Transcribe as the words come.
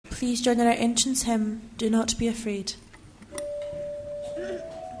Please join in our entrance hymn, Do Not Be Afraid.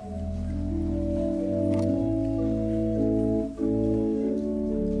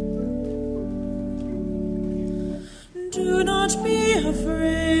 Do not be afraid,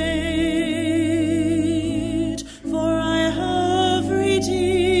 for I have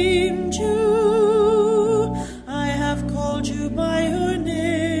redeemed you. I have called you by your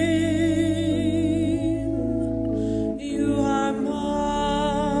name. You are mine.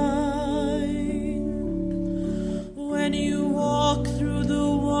 When you walk through the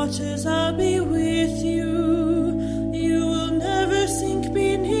waters, I'll be with you. You will never sink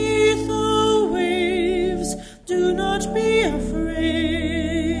beneath the waves. Do not be afraid,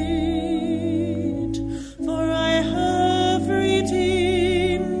 for I have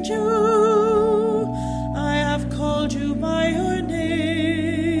redeemed you. I have called you by your name.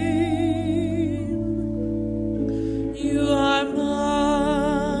 You are mine.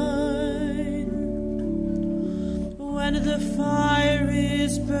 When the fire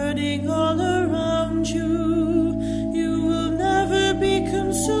is burning all around you, you will never be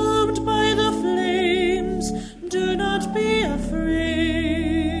consumed by the flames. Do not be afraid,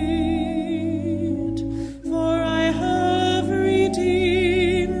 for I have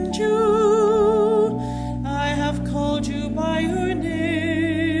redeemed you. I have called you by your name.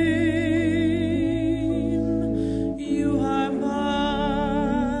 You are mine.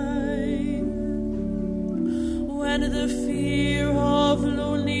 When the fear of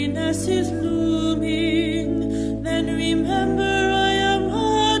loneliness is looming, then remember I am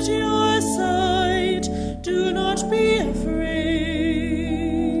at your side. Do not be afraid,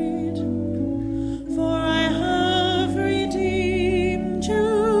 for I have redeemed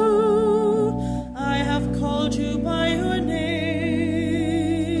you. I have called you by your name.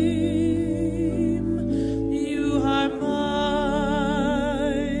 You are mine.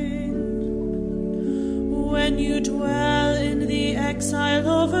 When you dwell in the exile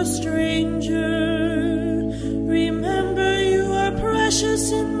of a stranger, remember you are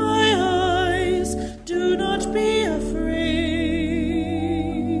precious in my eyes. Do not be afraid,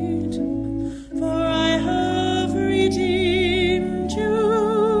 for I have redeemed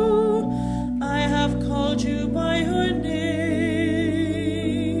you. I have called you by your name.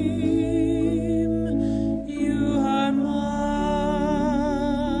 You are mine.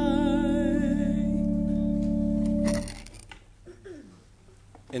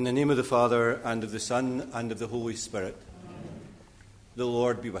 In the name of the Father, and of the Son, and of the Holy Spirit, the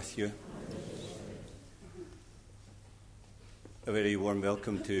Lord be with you. A very warm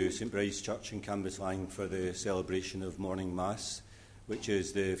welcome to St Bride's Church in Cambuslang for the celebration of Morning Mass, which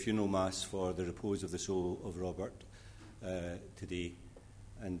is the funeral Mass for the repose of the soul of Robert today.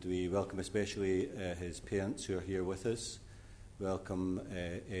 And we welcome especially his parents who are here with us. Welcome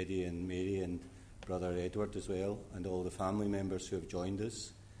Eddie and Mary and Brother Edward as well, and all the family members who have joined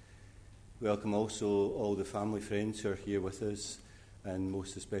us. Welcome also all the family friends who are here with us, and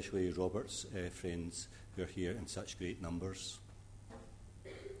most especially Robert's friends who are here in such great numbers.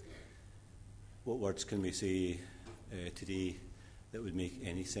 What words can we say today that would make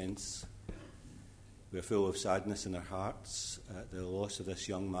any sense? We're full of sadness in our hearts at the loss of this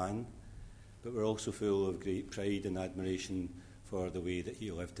young man, but we're also full of great pride and admiration for the way that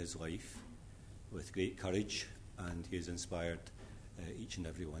he lived his life with great courage, and he has inspired each and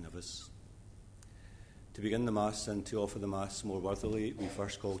every one of us. To begin the Mass and to offer the Mass more worthily, we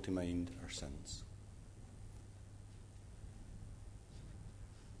first call to mind our sins.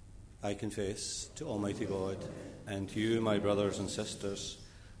 I confess to Almighty God and to you, my brothers and sisters,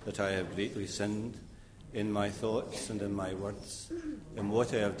 that I have greatly sinned in my thoughts and in my words, in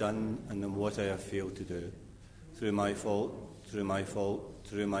what I have done and in what I have failed to do, through my fault, through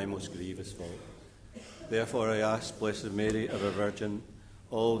my most grievous fault. Therefore I ask Blessed Mary, ever Virgin,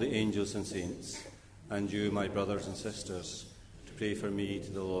 all the angels and saints, and you, my brothers and sisters, to pray for me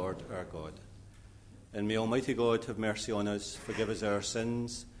to the Lord our God. And may Almighty God have mercy on us, forgive us our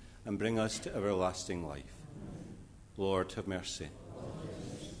sins, and bring us to everlasting life. Lord, have mercy.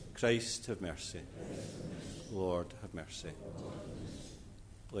 Christ, have mercy. Lord, have mercy.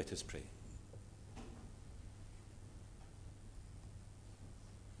 Let us pray.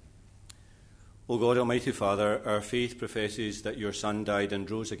 O God, Almighty Father, our faith professes that your Son died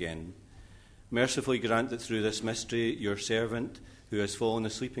and rose again. Mercifully grant that through this mystery your servant, who has fallen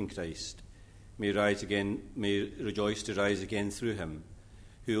asleep in Christ, may rejoice to rise again through him,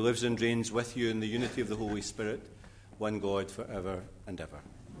 who lives and reigns with you in the unity of the Holy Spirit, one God, for ever and ever.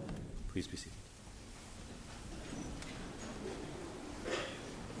 Please be seated.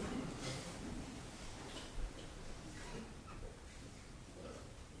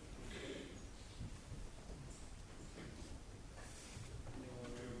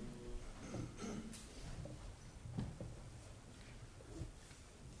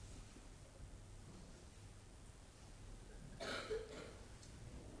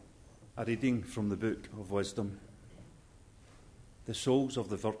 A reading from the Book of Wisdom. The souls of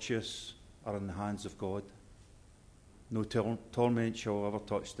the virtuous are in the hands of God. No torment shall ever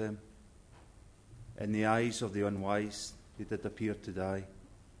touch them. In the eyes of the unwise, they did appear to die.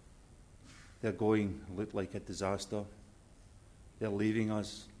 Their going looked like a disaster. Their leaving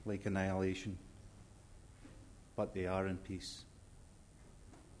us like annihilation. But they are in peace.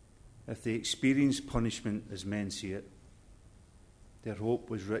 If they experience punishment as men see it, their hope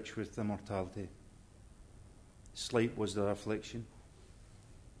was rich with immortality. Slight was their affliction.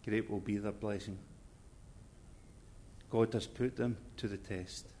 Great will be their blessing. God has put them to the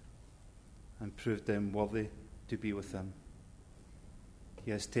test and proved them worthy to be with him.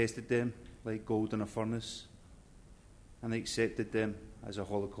 He has tested them like gold in a furnace and accepted them as a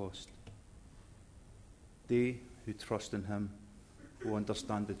holocaust. They who trust in him will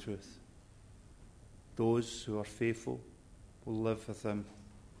understand the truth. Those who are faithful will live with him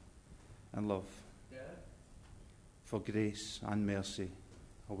and love. For grace and mercy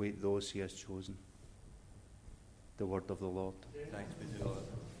await those he has chosen. The word of the Lord. Thanks be to God.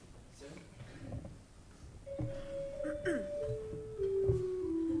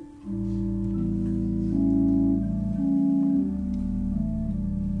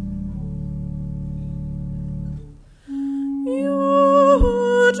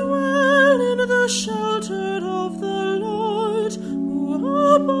 You dwell in the shelter of the Lord, who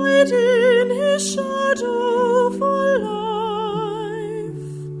abide in his shadow for life.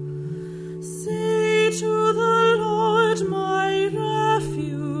 Say to the Lord, my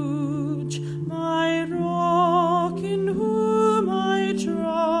refuge, my rock in whom I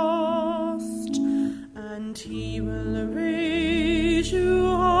trust, and he will raise you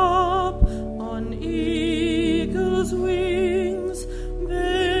up on eagle's wings,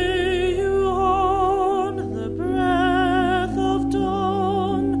 bear you on the breath of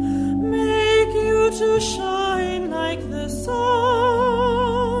dawn, make you to shine like the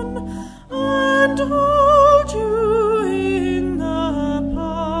sun, and hold you in the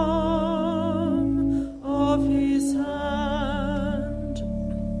palm of his hand.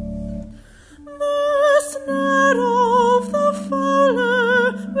 The snare of the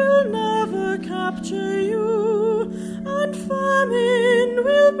fowler will never capture you, and famine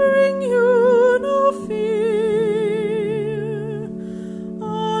will bring you no fear.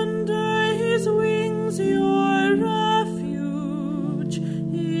 Under his wings your refuge,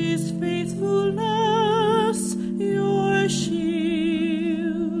 his faithfulness your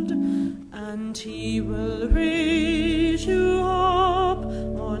shield, and he will raise you up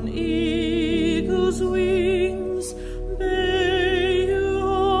on eagle's wings, bear you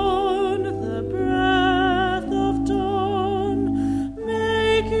on the breath of dawn,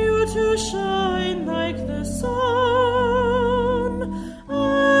 make you to shine like the sun,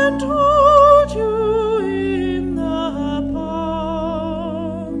 and hold you in the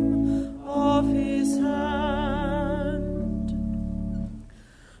palm of his hand.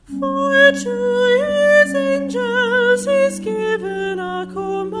 For to his angels he's given a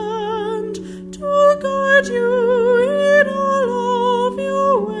command to guard you in all of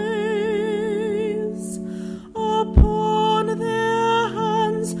your ways. Upon their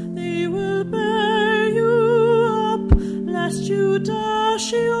hands they will bear you up, lest you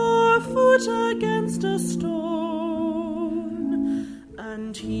dash your foot against a stone.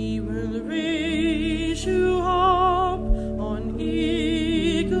 And he will raise you up on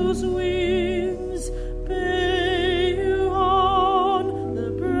eagle's wings, bear you on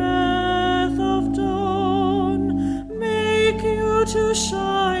the breath of dawn, make you to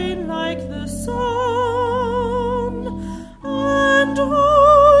shine like the sun, and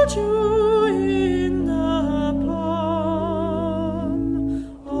hold you in the palm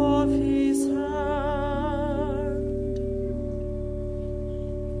of his hand.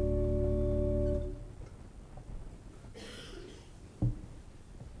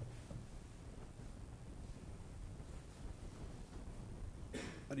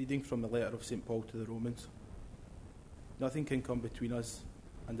 A reading from the letter of St. Paul to the Romans. Nothing can come between us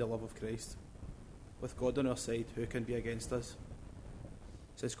and the love of Christ. With God on our side, who can be against us?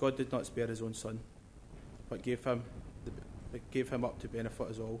 Since God did not spare his own Son, but gave him up to benefit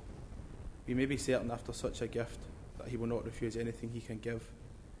us all, we may be certain after such a gift that he will not refuse anything he can give.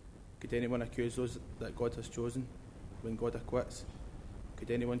 Could anyone accuse those that God has chosen when God acquits?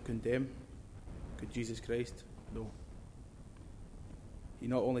 Could anyone condemn? Could Jesus Christ? No. He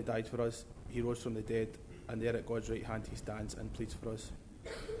not only died for us, he rose from the dead, and there at God's right hand he stands and pleads for us.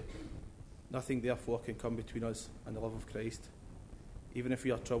 Nothing therefore can come between us and the love of Christ, even if we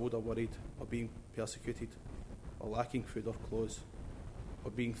are troubled or worried, or being persecuted, or lacking food or clothes.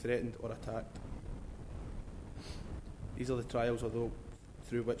 or being threatened or attacked. These are the trials, although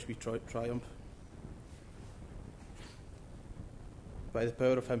through which we triumph. By the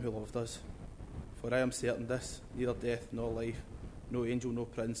power of him who loved us. For I am certain this, neither death nor life, no angel, no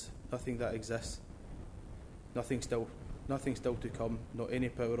prince, nothing that exists, nothing still to come, not any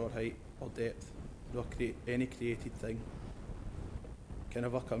power or height or depth, nor any created thing, can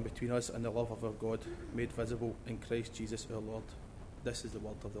ever come between us and the love of our God, made visible in Christ Jesus our Lord. This is the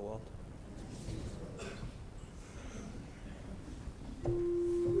word of the Lord.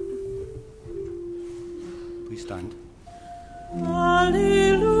 Please stand.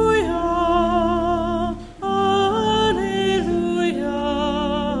 Alleluia, alleluia,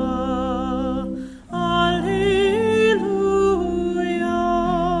 alleluia.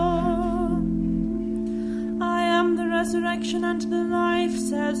 I am the resurrection and the life,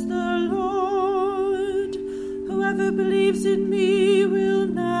 says the Lord. Whoever believes in me will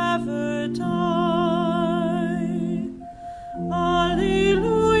never die.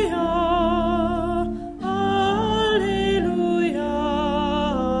 Alleluia, alleluia,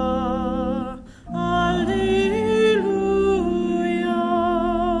 alleluia.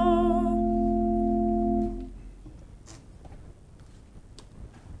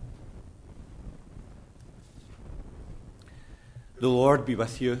 The Lord be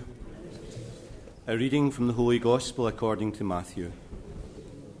with you. A reading from the Holy Gospel according to Matthew.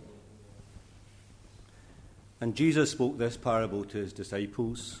 And Jesus spoke this parable to his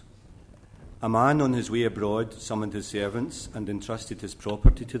disciples. A man on his way abroad summoned his servants and entrusted his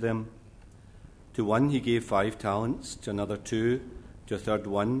property to them. To one he gave 5 talents, to another 2, to a third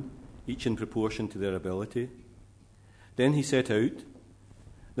 1, each in proportion to their ability. Then he set out.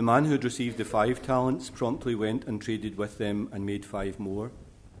 The man who had received the 5 talents promptly went and traded with them and made 5 more.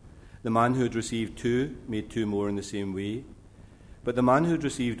 The man who had received 2 made 2 more in the same way. But the man who had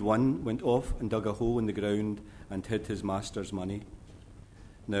received 1 went off and dug a hole in the ground and hid his master's money.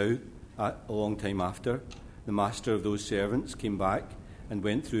 Now, a long time after, the master of those servants came back and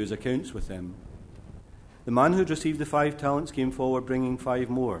went through his accounts with them. The man who had received the 5 talents came forward bringing 5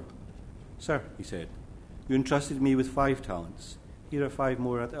 more. Sir, he said, you entrusted me with 5 talents. Here are 5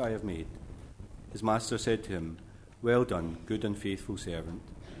 more that I have made. His master said to him, well done, good and faithful servant.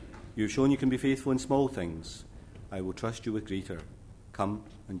 You have shown you can be faithful in small things. I will trust you with greater. Come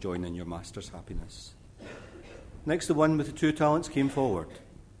and join in your master's happiness. Next, the one with the 2 talents came forward.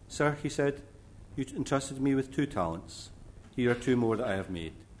 Sir, he said, you entrusted me with 2 talents. Here are 2 more that I have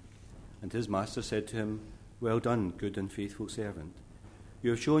made. And his master said to him, well done, good and faithful servant.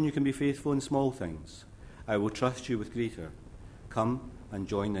 You have shown you can be faithful in small things. I will trust you with greater. Come and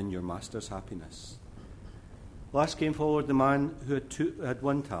join in your master's happiness. Last came forward the man who had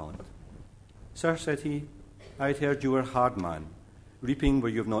 1 talent. Sir, said he, I had heard you were a hard man, reaping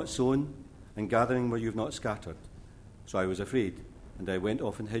where you have not sown, and gathering where you have not scattered. So I was afraid, and I went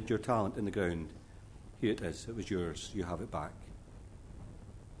off and hid your talent in the ground. Here it is, it was yours, you have it back.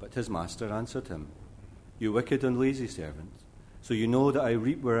 But his master answered him, you wicked and lazy servant, so you know that I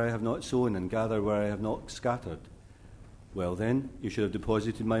reap where I have not sown and gather where I have not scattered. Well then, you should have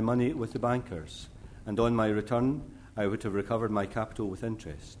deposited my money with the bankers, and on my return I would have recovered my capital with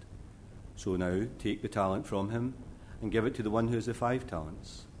interest. So now take the talent from him and give it to the one who has the 5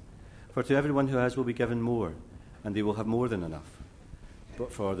 talents. For to everyone who has will be given more, and they will have more than enough.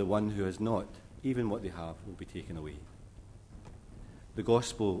 But for the one who has not, even what they have will be taken away. The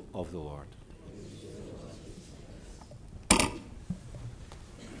Gospel of the Lord.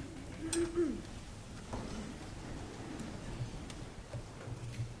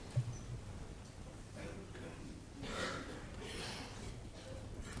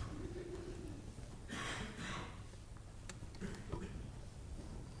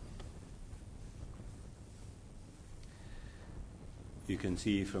 You can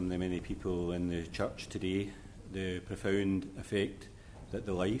see from the many people in the church today the profound effect that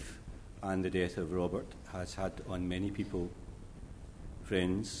the life and the death of Robert has had on many people,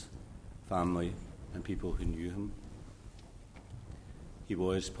 friends, family, and people who knew him. He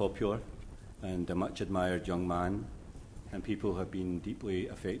was popular and a much admired young man, and people have been deeply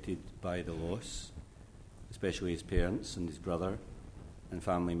affected by the loss, especially his parents and his brother and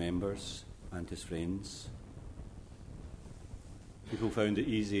family members and his friends. People found it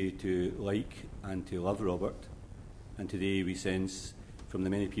easy to like and to love Robert, and today we sense from the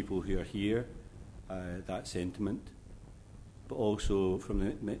many people who are here that sentiment, but also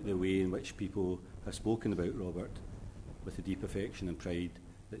from the way in which people have spoken about Robert with the deep affection and pride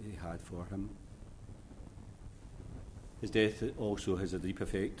that they had for him. His death also has a deep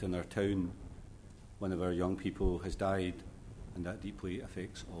effect on our town. One of our young people has died and that deeply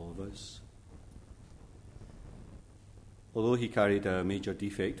affects all of us. Although he carried a major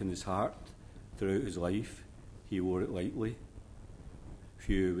defect in his heart throughout his life, he wore it lightly.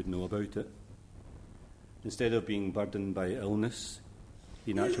 Few would know about it. Instead of being burdened by illness,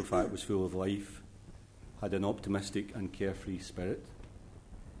 he in actual fact was full of life, had an optimistic and carefree spirit.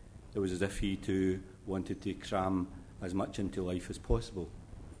 It was as if he too wanted to cram as much into life as possible.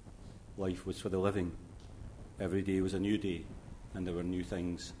 Life was for the living. Every day was a new day, and there were new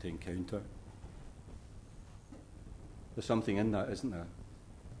things to encounter. There's something in that, isn't there?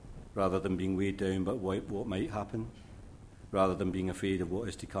 Rather than being weighed down by what might happen, rather than being afraid of what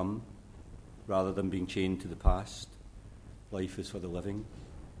is to come, rather than being chained to the past, life is for the living.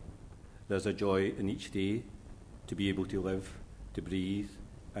 There's a joy in each day to be able to live, to breathe,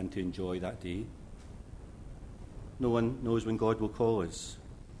 and to enjoy that day. No one knows when God will call us,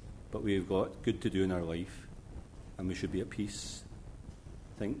 but we've got good to do in our life, and we should be at peace.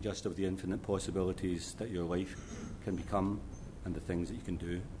 Think just of the infinite possibilities that your life can become and the things that you can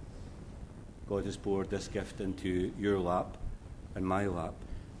do. God has poured this gift into your lap and my lap,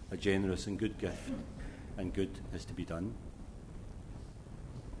 a generous and good gift, and good is to be done.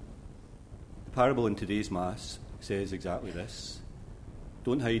 The parable in today's Mass says exactly this.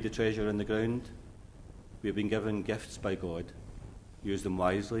 Don't hide the treasure in the ground. We have been given gifts by God. Use them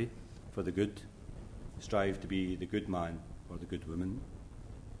wisely for the good. Strive to be the good man or the good woman.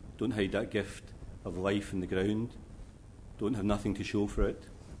 Don't hide that gift of life in the ground. Don't have nothing to show for it.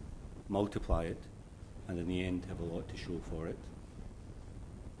 Multiply it, and in the end have a lot to show for it.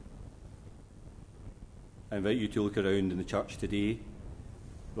 I invite you to look around in the church today.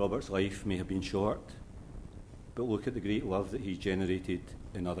 Robert's life may have been short, but look at the great love that he generated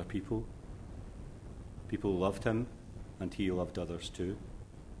in other people. People loved him, and he loved others too.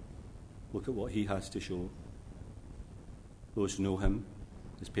 Look at what he has to show. Those who know him,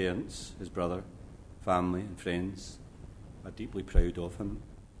 his parents, his brother, family and friends, are deeply proud of him.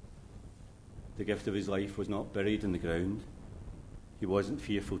 The gift of his life was not buried in the ground. He wasn't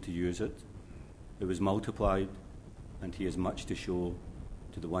fearful to use it. It was multiplied, and he has much to show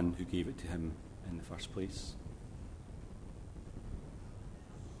to the one who gave it to him in the first place.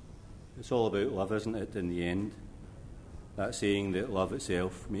 It's all about love, isn't it, in the end? That saying that love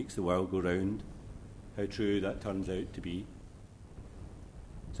itself makes the world go round, how true that turns out to be.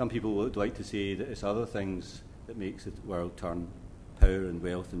 Some people would like to say that it's other things that makes the world turn, power and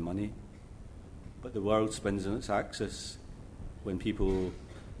wealth and money. But the world spins on its axis when people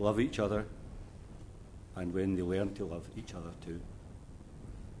love each other and when they learn to love each other too.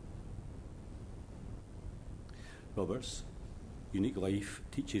 Robert's unique life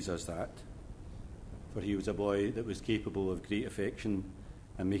teaches us that, for he was a boy that was capable of great affection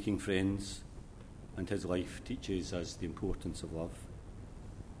and making friends, and his life teaches us the importance of love.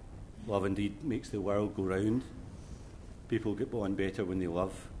 Love indeed makes the world go round. People get on better when they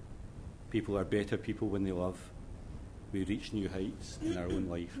love. People are better people when they love. We reach new heights in our own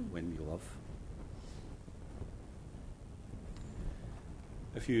life when we love.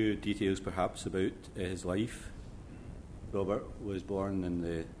 A few details perhaps about his life. Robert was born in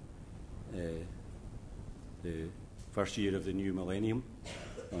the first year of the new millennium,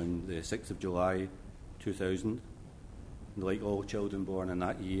 on the 6th of July 2000. And like all children born in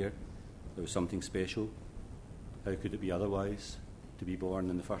that year, there was something special. How could it be otherwise, to be born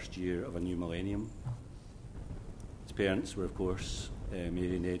in the first year of a new millennium? His parents were, of course,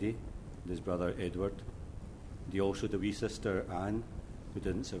 Mary and Eddie, and his brother Edward. And he also had a wee sister, Anne, who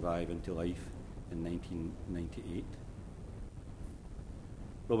didn't survive into life in 1998.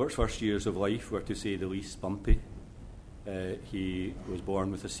 Robert's first years of life were, to say the least, bumpy. He was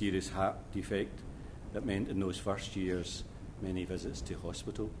born with a serious heart defect that meant in those first years many visits to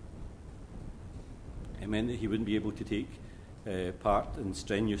hospital. It meant that he wouldn't be able to take part in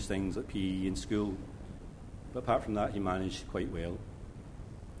strenuous things like PE in school, but apart from that he managed quite well.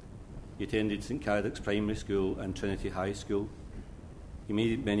 He attended St Cadoc's Primary School and Trinity High School. He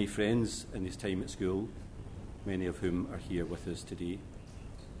made many friends in his time at school, many of whom are here with us today.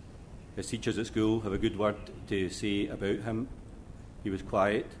 His teachers at school have a good word to say about him. He was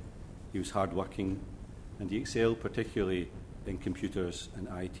quiet, he was hard-working, and he excelled particularly in computers and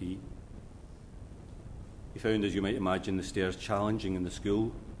IT. He found, as you might imagine, the stairs challenging in the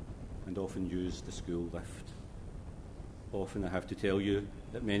school and often used the school lift. Often I have to tell you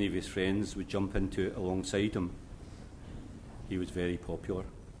that many of his friends would jump into it alongside him. He was very popular.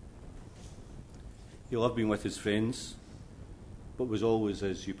 He loved being with his friends, but was always,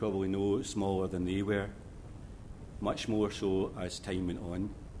 as you probably know, smaller than they were. Much more so as time went on.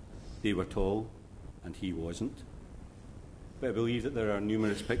 They were tall, and he wasn't. but I believe that there are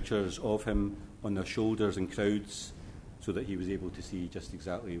numerous pictures of him on their shoulders in crowds so that he was able to see just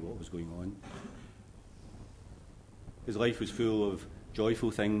exactly what was going on. His life was full of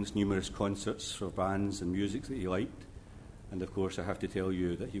joyful things, numerous concerts for bands and music that he liked, and of course I have to tell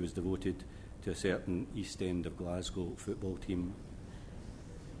you that he was devoted to a certain East End of Glasgow football team.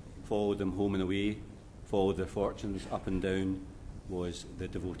 Followed them home and away, followed their fortunes up and down, was the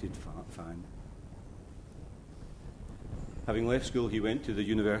devoted fan. Having left school, he went to the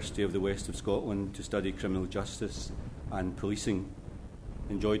University of the West of Scotland to study criminal justice and policing,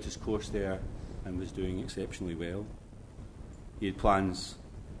 enjoyed his course there and was doing exceptionally well. He had plans,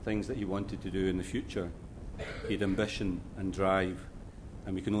 things that he wanted to do in the future. He had ambition and drive,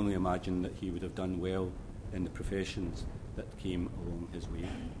 and we can only imagine that he would have done well in the professions that came along his way.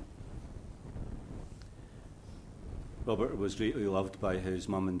 Robert was greatly loved by his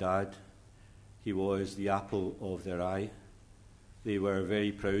mum and dad. He was the apple of their eye. They were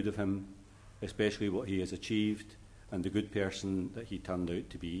very proud of him, especially what he has achieved and the good person that he turned out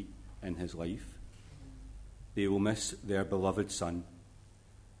to be in his life. They will miss their beloved son.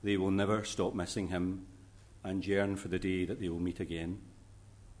 They will never stop missing him and yearn for the day that they will meet again.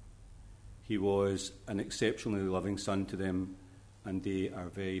 He was an exceptionally loving son to them, and they are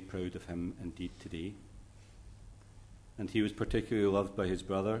very proud of him indeed today. And he was particularly loved by his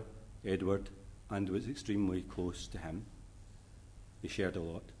brother, Edward, and was extremely close to him. They shared a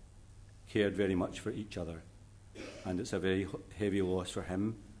lot, cared very much for each other, and it's a very heavy loss for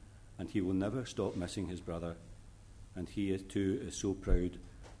him, and he will never stop missing his brother, and he too is so proud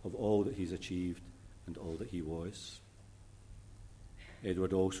of all that he's achieved and all that he was.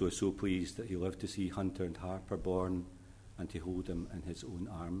 Edward also is so pleased that he lived to see Hunter and Harper born and to hold them in his own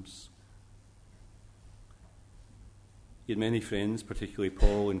arms. He had many friends, particularly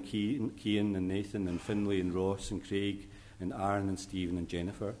Paul and Cian and Nathan and Finlay and Ross and Craig and Aaron and Stephen and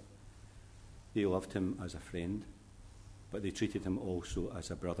Jennifer. They loved him as a friend, but they treated him also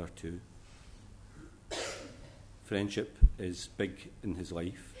as a brother too. Friendship is big in his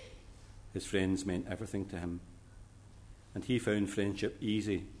life. His friends meant everything to him. And he found friendship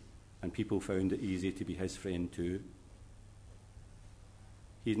easy, and people found it easy to be his friend too.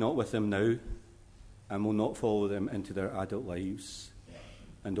 He's not with them now, and will not follow them into their adult lives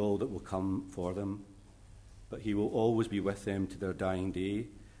and all that will come for them, but he will always be with them to their dying day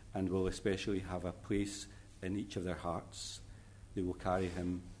and will especially have a place in each of their hearts. They will carry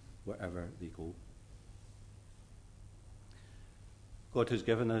him wherever they go. God has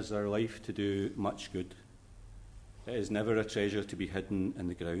given us our life to do much good. It is never a treasure to be hidden in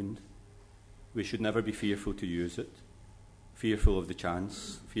the ground. We should never be fearful to use it, fearful of the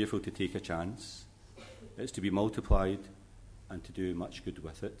chance, fearful to take a chance. It's to be multiplied and to do much good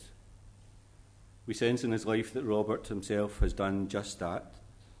with it. We sense in his life that Robert himself has done just that.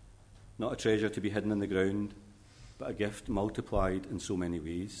 Not a treasure to be hidden in the ground, but a gift multiplied in so many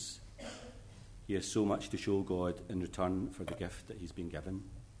ways. He has so much to show God in return for the gift that he's been given.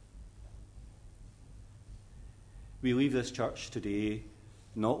 We leave this church today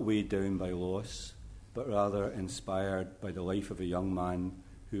not weighed down by loss, but rather inspired by the life of a young man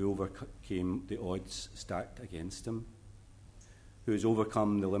who overcame the odds stacked against him, who has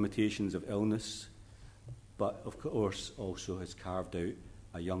overcome the limitations of illness, but of course also has carved out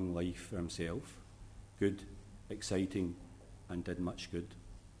a young life for himself, good, exciting, and did much good.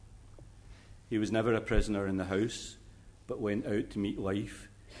 He was never a prisoner in the house, but went out to meet life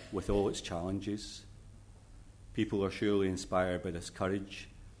with all its challenges. People are surely inspired by this courage,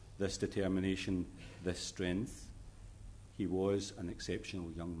 this determination, this strength. He was an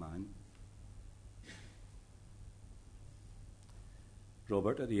exceptional young man.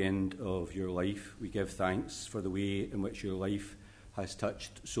 Robert, at the end of your life, we give thanks for the way in which your life has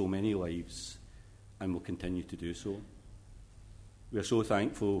touched so many lives and will continue to do so. We are so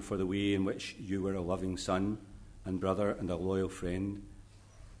thankful for the way in which you were a loving son and brother and a loyal friend,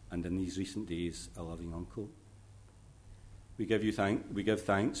 and in these recent days, a loving uncle. We give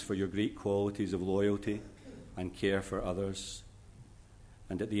thanks for your great qualities of loyalty and care for others.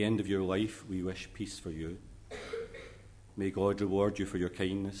 And at the end of your life, we wish peace for you. May God reward you for your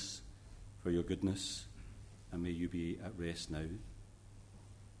kindness, for your goodness, and may you be at rest now.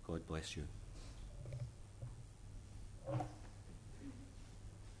 God bless you.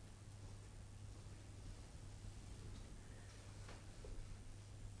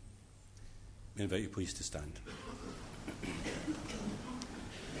 I invite you please to stand.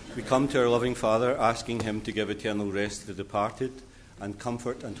 We come to our loving Father, asking him to give eternal rest to the departed and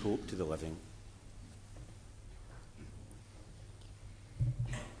comfort and hope to the living.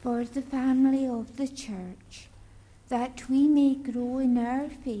 For the family of the Church, that we may grow in our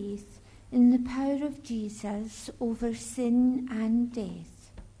faith in the power of Jesus over sin and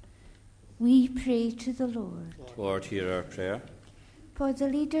death. We pray to the Lord. Lord, hear our prayer. For the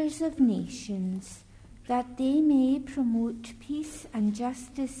leaders of nations, that they may promote peace and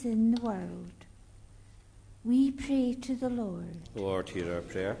justice in the world. We pray to the Lord. Lord, hear our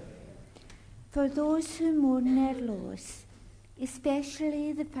prayer. For those who mourn their loss,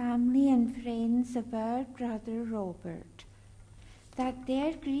 especially the family and friends of our brother Robert, that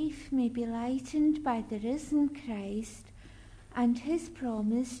their grief may be lightened by the risen Christ and his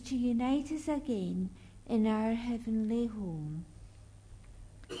promise to unite us again in our heavenly home.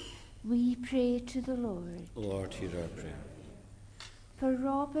 We pray to the Lord. Lord, hear our prayer. For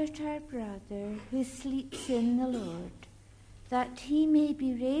Robert our brother, who sleeps in the Lord, that he may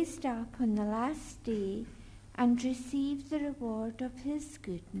be raised up on the last day and receive the reward of his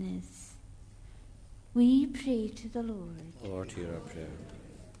goodness. We pray to the Lord. Lord, hear our prayer.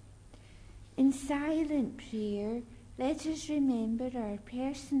 In silent prayer, let us remember our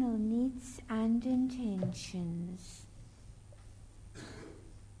personal needs and intentions.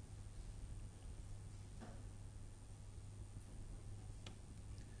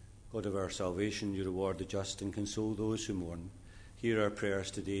 God of our salvation, you reward the just and console those who mourn. Hear our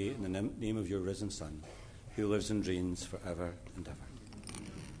prayers today in the name of your risen Son, who lives and reigns for ever and ever.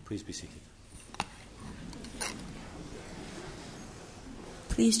 Please be seated.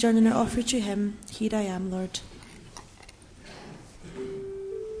 Please join in our offer to him. Here I am, Lord.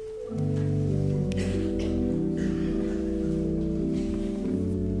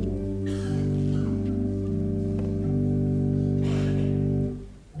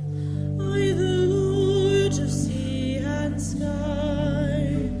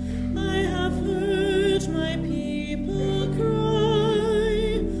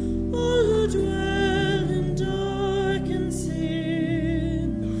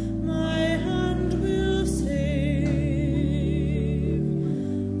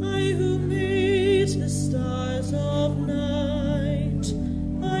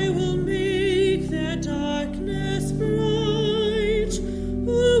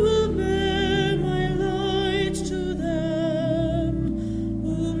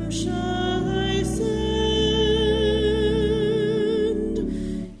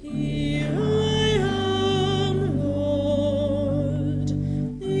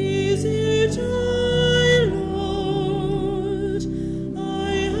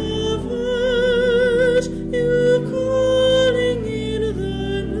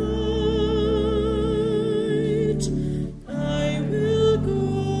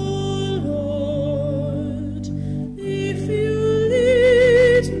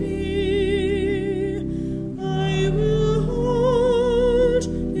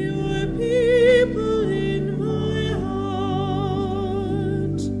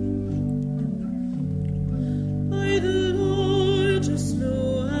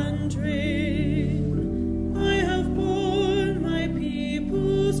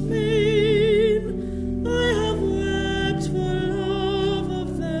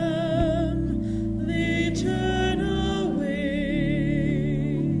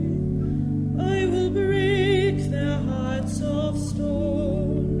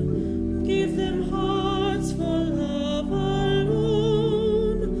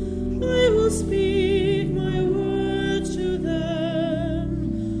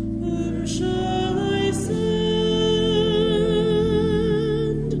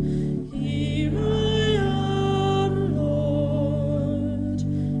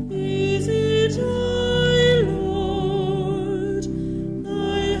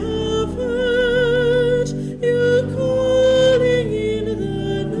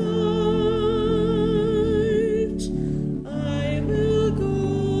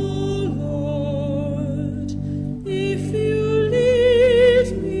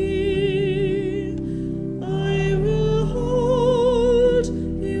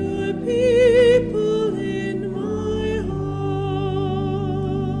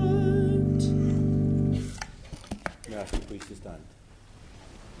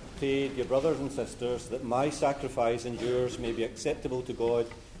 Brothers and sisters, that my sacrifice and yours may be acceptable to God,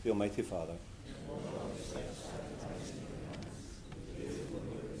 the Almighty Father.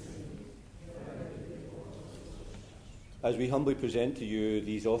 As we humbly present to you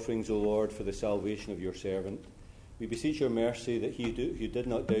these offerings, O Lord, for the salvation of your servant, we beseech your mercy that he who did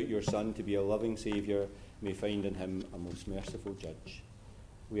not doubt your Son to be a loving Saviour may find in him a most merciful Judge.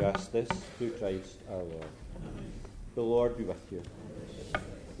 We ask this through Christ our Lord. Amen. The Lord be with you.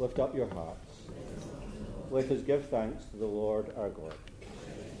 Lift up your hearts. Let us give thanks to the Lord our God.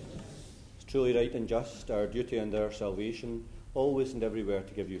 truly right and just, our duty and our salvation, always and everywhere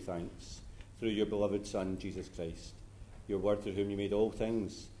to give you thanks, through your beloved Son, Jesus Christ, your Word through whom you made all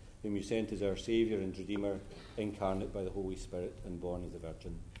things, whom you sent as our Saviour and Redeemer, incarnate by the Holy Spirit and born of the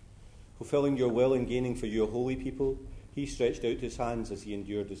Virgin. Fulfilling your will and gaining for you a holy people, he stretched out his hands as he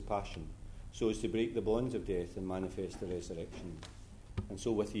endured his passion, so as to break the bonds of death and manifest the resurrection. And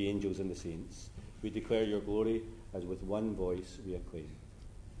so with the angels and the saints, we declare your glory as with one voice we acclaim.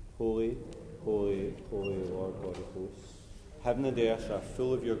 Holy, holy, holy Lord God of hosts, heaven and earth are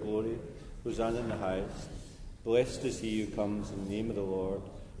full of your glory. Hosanna in the highest. Blessed is he who comes in the name of the Lord.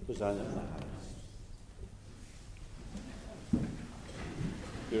 Hosanna in the highest.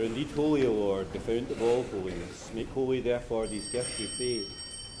 You are indeed holy, O Lord, the fount of all holiness. Make holy, therefore, these gifts, we pray,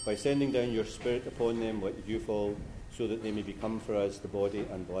 by sending down your Spirit upon them like the dewfall, so that they may become for us the body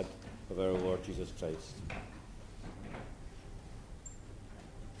and blood of our Lord Jesus Christ.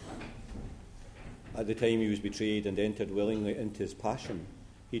 At the time he was betrayed and entered willingly into his passion,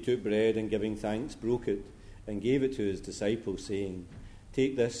 he took bread and, giving thanks, broke it and gave it to his disciples, saying,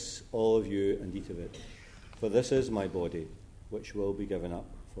 "Take this, all of you, and eat of it, for this is my body, which will be given up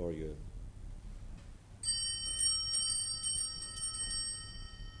for you."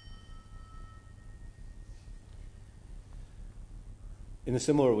 In a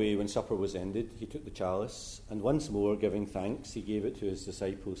similar way, when supper was ended, he took the chalice, and once more, giving thanks, he gave it to his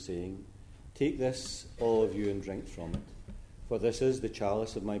disciples, saying, "Take this, all of you, and drink from it, for this is the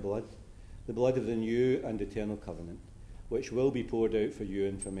chalice of my blood, the blood of the new and eternal covenant, which will be poured out for you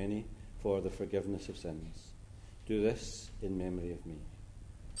and for many for the forgiveness of sins. Do this in memory of me."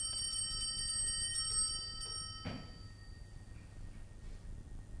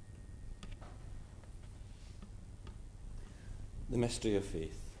 The mystery of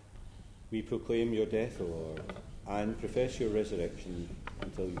faith. We proclaim your death, O Lord, and profess your resurrection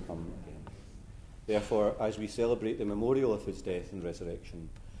until you come again. Therefore, as we celebrate the memorial of his death and resurrection,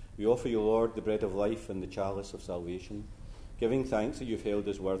 we offer you, Lord, the bread of life and the chalice of salvation, giving thanks that you've held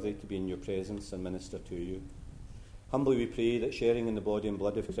us worthy to be in your presence and minister to you. Humbly we pray that, sharing in the body and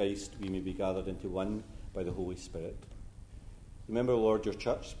blood of Christ, we may be gathered into one by the Holy Spirit. Remember, Lord, your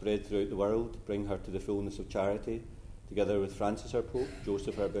church spread throughout the world. Bring her to the fullness of charity, together with Francis our Pope,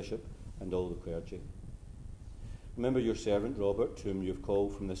 Joseph our Bishop, and all the clergy. Remember your servant Robert, whom you have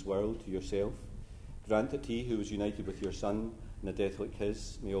called from this world to yourself. Grant that he who was united with your Son in a death like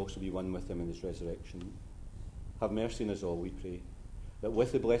his may also be one with him in his resurrection. Have mercy on us all, we pray, that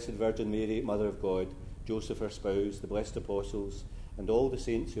with the Blessed Virgin Mary, Mother of God, Joseph her spouse, the blessed apostles, and all the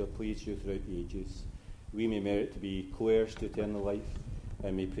saints who have pleased you throughout the ages, we may merit to be co-heirs to eternal life,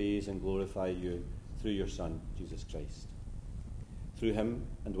 and may praise and glorify you through your Son, Jesus Christ. Through him,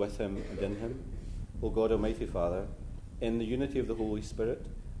 and with him, and in him, O God, Almighty Father, in the unity of the Holy Spirit,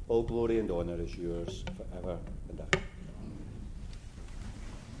 all glory and honour is yours forever and ever.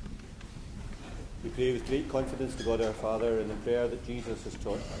 We pray with great confidence to God our Father in the prayer that Jesus has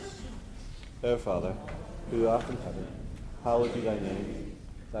taught us. Our Father, who art in heaven, hallowed be thy name.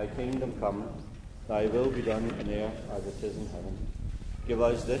 Thy kingdom come, thy will be done on earth as it is in heaven. Give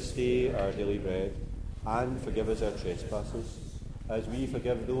us this day our daily bread, and forgive us our trespasses, as we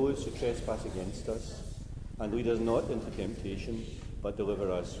forgive those who trespass against us. And lead us not into temptation, but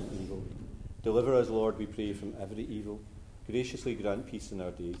deliver us from evil. Deliver us, Lord, we pray, from every evil. Graciously grant peace in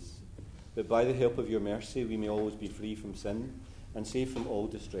our days, that by the help of your mercy we may always be free from sin and safe from all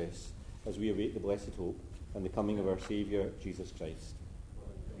distress, as we await the blessed hope and the coming of our Saviour, Jesus Christ.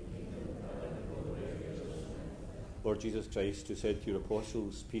 Lord Jesus Christ, who said to your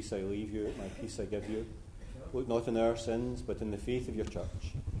apostles, "Peace I leave you, my peace I give you," look not on our sins, but in the faith of your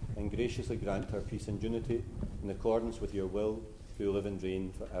church, and graciously grant her peace and unity in accordance with your will, who live and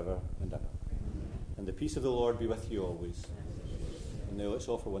reign for ever and ever. And the peace of the Lord be with you always. And now let's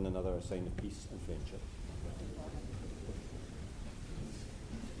offer one another a sign of peace and friendship.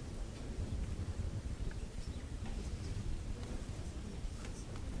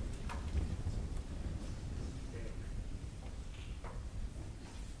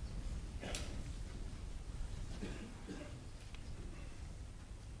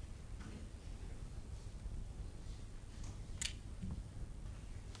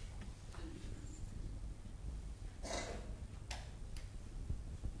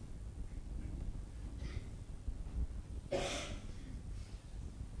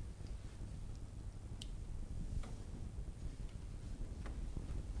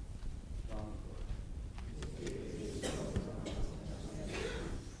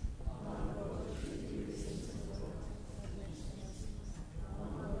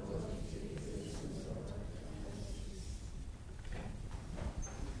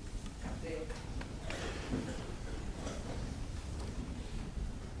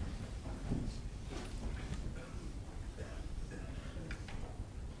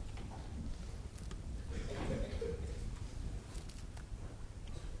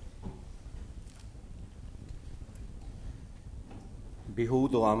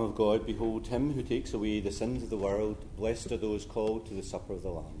 Behold the Lamb of God, behold him who takes away the sins of the world. Blessed are those called to the supper of the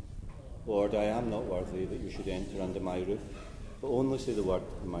Lamb. Lord, I am not worthy that you should enter under my roof, but only say the word,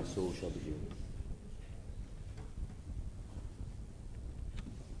 and my soul shall be healed.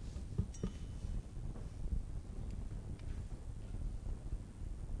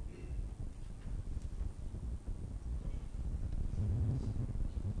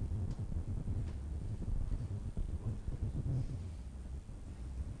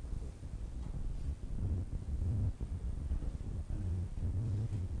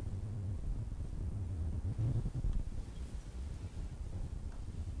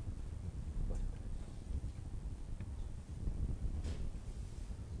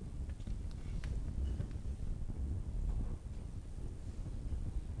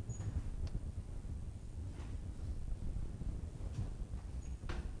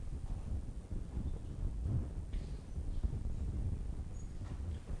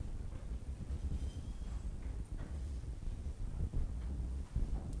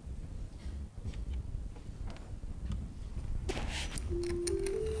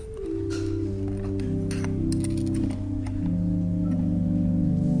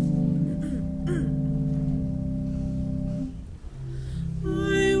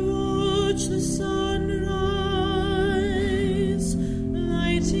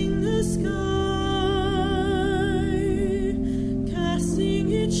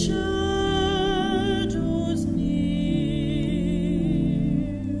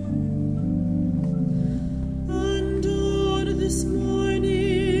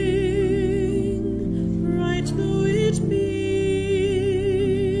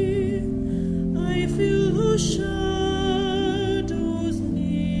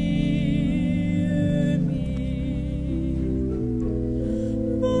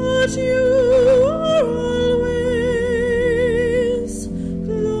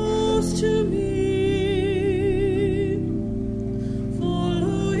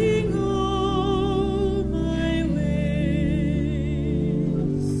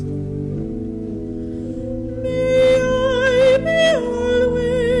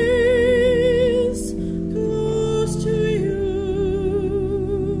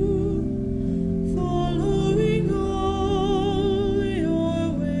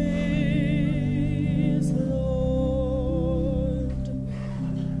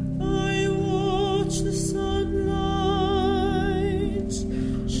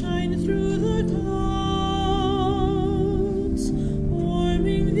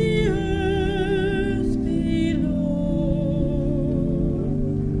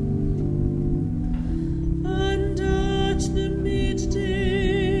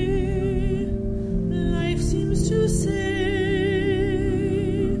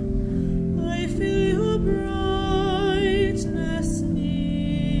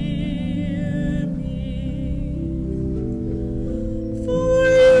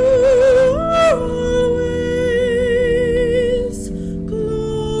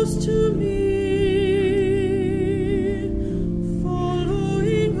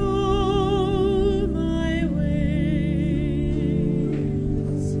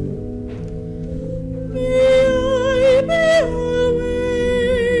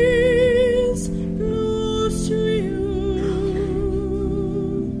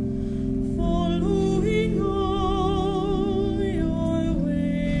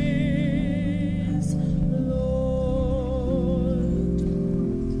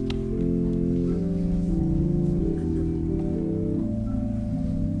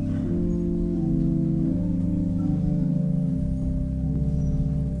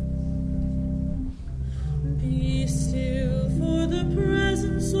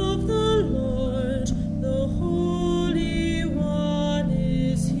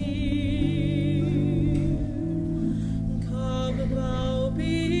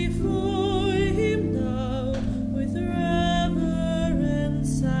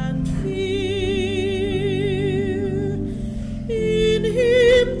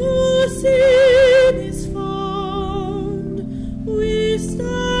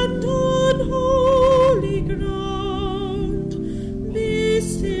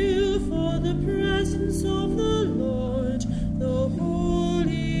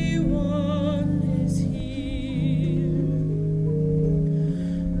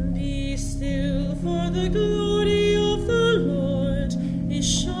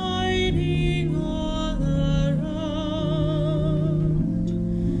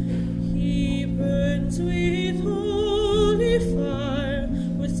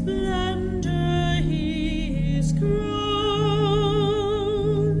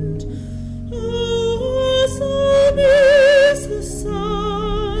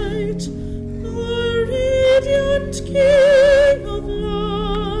 King of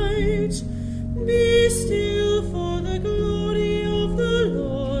light. Be still, for the glory of the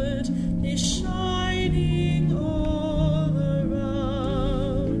Lord is shining all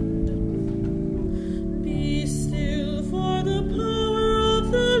around. Be still, for the power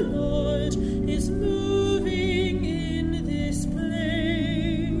of the Lord is moving in this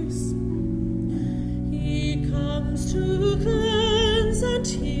place. He comes to cleanse and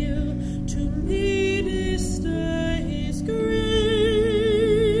heal, to minister his grace.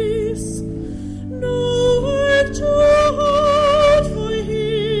 No work too hard for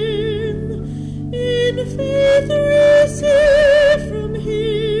him. In faith receive from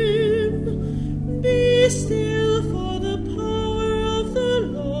him. Be still, for the power of the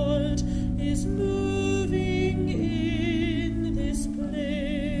Lord is moving in this place.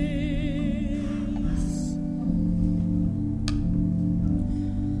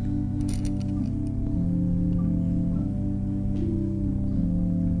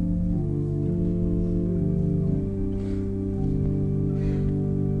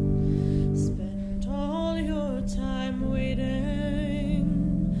 Spend all your time waiting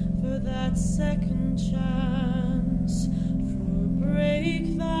for that second chance, for a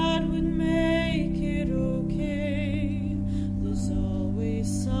break that would make it okay. There's always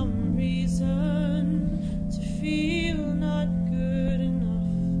some reason to feel not good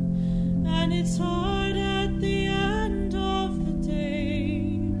enough, and it's hard at the end of the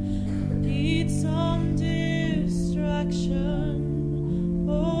day. Need some distraction.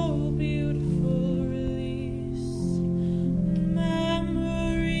 Oh, beautiful release.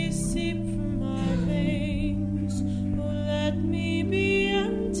 Memories seep from my veins. Oh, let me be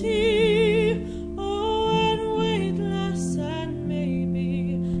empty. Oh, and weightless, and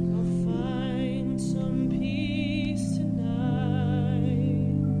maybe I'll find some peace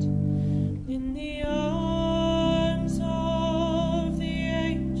tonight. In the arms of the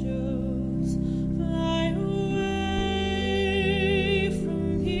angels, fly away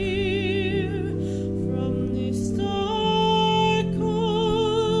from here, from this dark,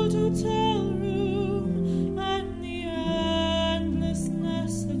 cold hotel room, and the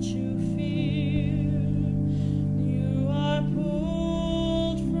endlessness that you fear. You are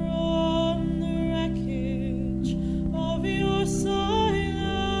pulled from the wreckage of your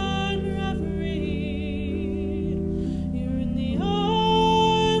silent reverie. You're in the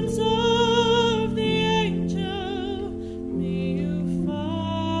arms of the angel. May you find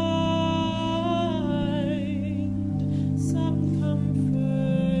some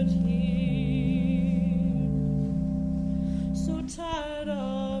comfort here. So tired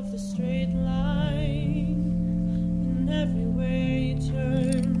of the straight line. And everywhere you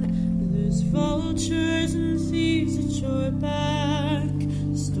turn, there's vultures and thieves at your back.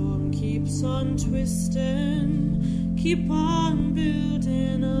 The storm keeps on twisting. Keep on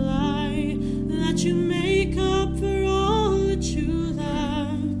building a lie that you make up for all that you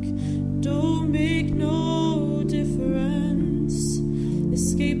lack. Don't make no difference.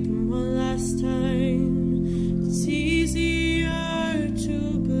 Escape them one last time. It's easier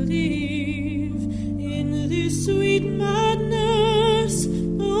to believe in this sweet madness.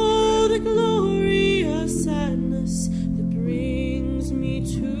 Oh, the glorious sadness that brings me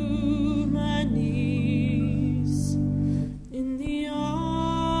to my knees. In the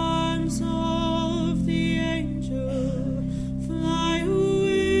arms of the angel, fly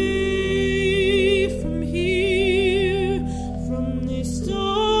away from here, from this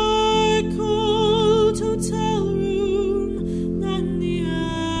dark, cold hotel room, and the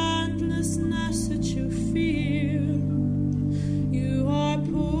endlessness that you fear. You are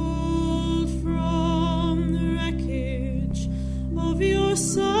pulled from the wreckage of your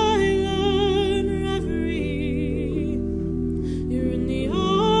silent reverie. You're in the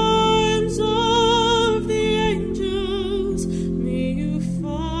arms of the angels. May you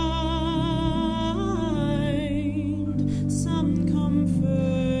find some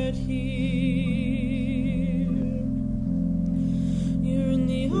comfort here. You're in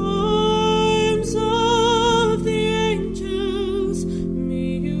the arms of the angels.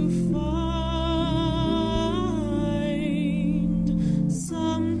 May you find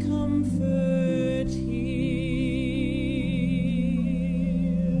some comfort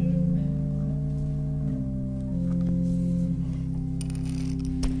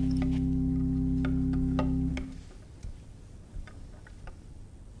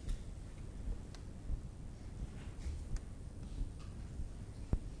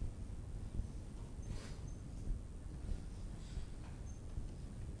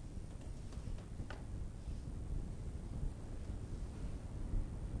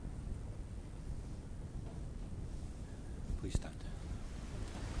Please stand.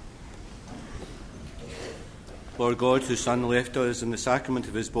 Lord God, whose Son left us in the sacrament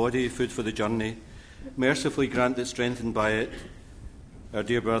of his body, food for the journey, mercifully grant that, strengthened by it, our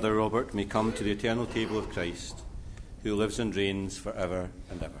dear brother Robert may come to the eternal table of Christ, who lives and reigns for ever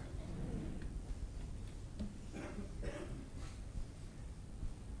and ever.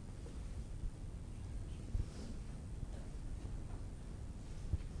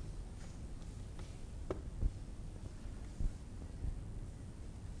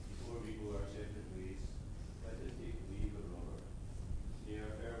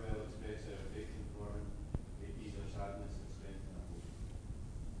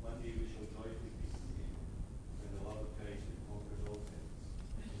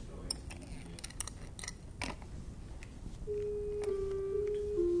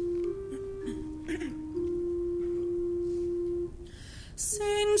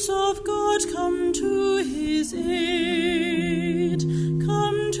 Saints of God, come to his aid,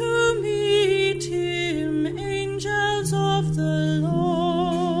 come to meet him, angels of the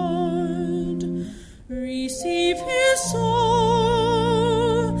Lord. Receive his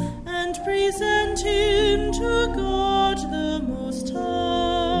soul and present him to God the Most High.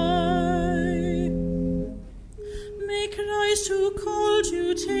 May Christ, who called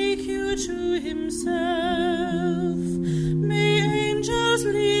you, take you to himself. May angels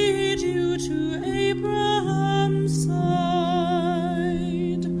lead you to Abraham's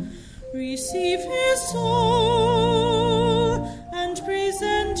side. Receive his soul and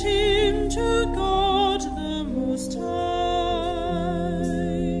present him to God the Most High.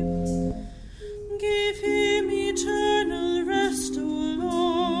 Give him eternal rest, O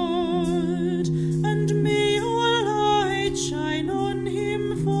Lord, and may your light shine on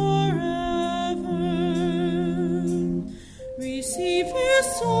him forever. Receive his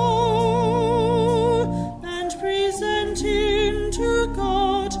soul and present him to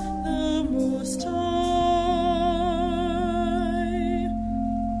God the Most High.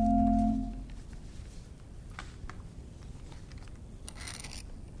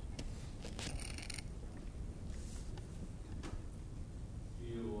 To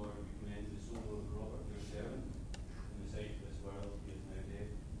you, Lord, we commend the soul of Robert, your servant. In the sight of this world, he is now dead.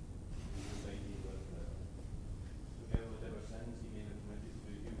 In your sight, he lives forever. Forgive whatever sins he may have committed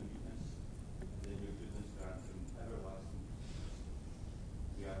through human weakness, and in your goodness grant him everlasting peace.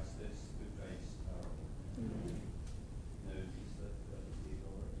 We ask this through Christ our Lord. Now, peace that the day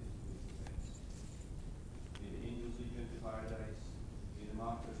Robert is crucified. May the angels lead you into paradise. May the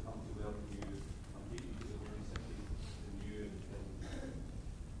martyrs come to welcome you and take you to the holy city, the new and the filled with glory.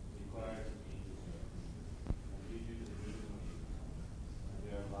 The choirs of angels welcome you and lead you to the kingdom of Abraham. And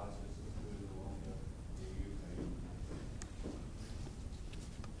there Lazarus is through the longer day you pray.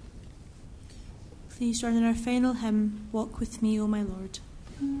 Please join in our final hymn, Walk With Me, O My Lord.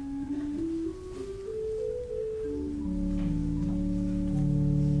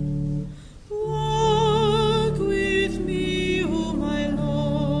 Walk with me, O my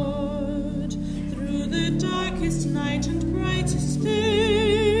Lord, through the darkest night and brightest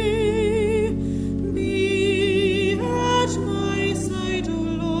day. Be at my side, O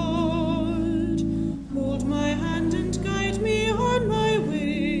Lord. Hold my hand and guide me on my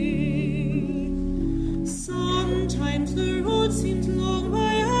way. Sometimes the road seems long,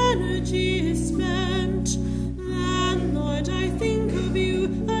 my energy is spent. Then, Lord, I think of you,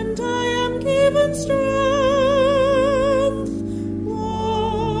 and I am given strength.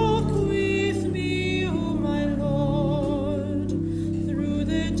 Walk with me, O my Lord, through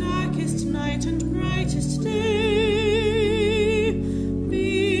the darkest night and brightest day.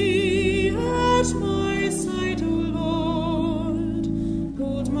 Be at my side, O Lord.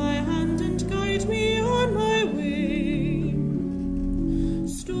 Hold my hand and guide me on my way.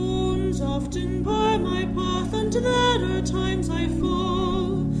 Stones often bar my path, and there are times I fall.